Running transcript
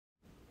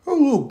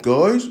Hello,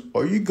 guys.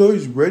 Are you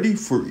guys ready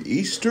for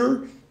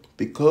Easter?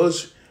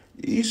 Because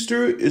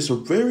Easter is a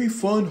very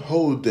fun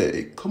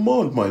holiday. Come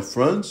on, my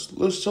friends.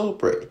 Let's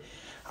celebrate.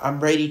 I'm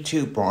ready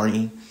too,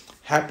 Barney.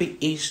 Happy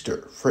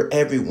Easter for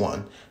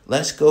everyone.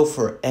 Let's go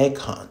for egg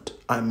hunt.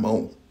 I'm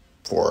all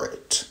for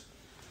it.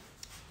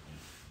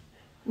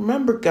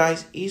 Remember,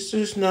 guys,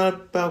 Easter's not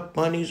about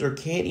bunnies or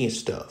candy and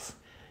stuff.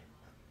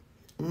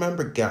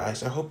 Remember,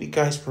 guys, I hope you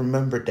guys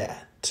remember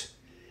that.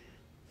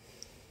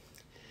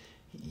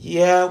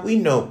 Yeah, we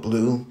know,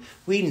 Blue.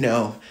 We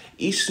know.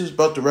 Easter's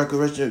about the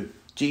resurrection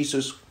of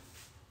Jesus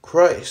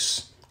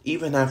Christ,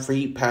 even after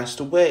he passed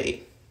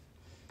away.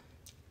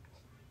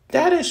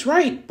 That is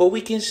right, but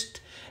we can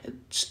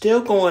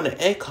still go on an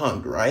egg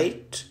hunt,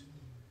 right?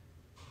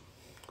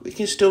 We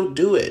can still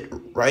do it,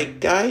 right,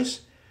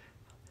 guys?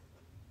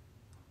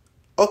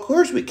 Of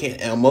course we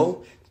can,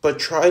 Elmo, but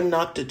try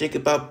not to think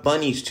about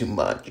bunnies too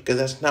much, because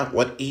that's not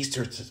what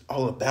Easter is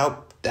all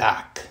about,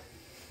 Doc.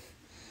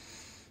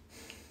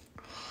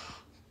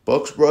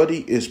 Bugs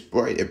Bunny is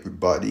bright,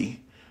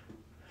 everybody.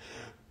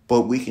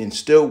 But we can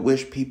still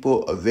wish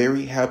people a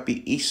very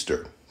happy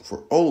Easter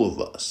for all of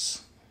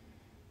us.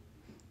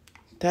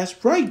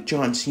 That's right,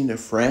 John Cena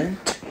friend.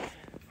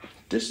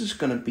 This is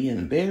going to be a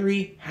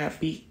very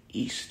happy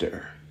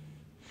Easter.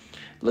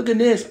 Look at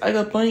this. I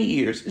got bunny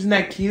ears. Isn't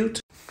that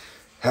cute?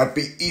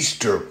 Happy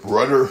Easter,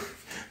 brother.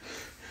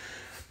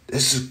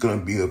 This is going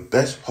to be the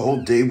best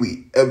holiday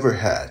we ever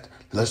had.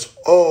 Let's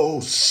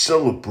all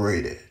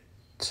celebrate it.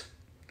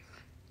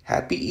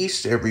 Happy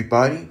Easter,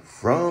 everybody,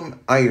 from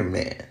Iron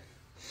Man.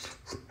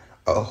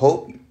 I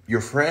hope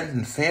your friends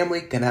and family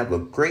can have a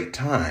great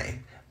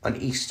time on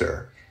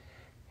Easter.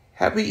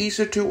 Happy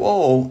Easter to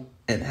all,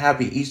 and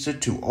happy Easter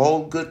to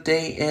all good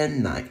day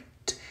and night.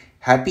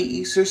 Happy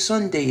Easter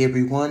Sunday,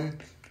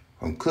 everyone.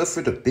 From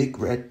Clifford the Big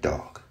Red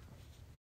Dog.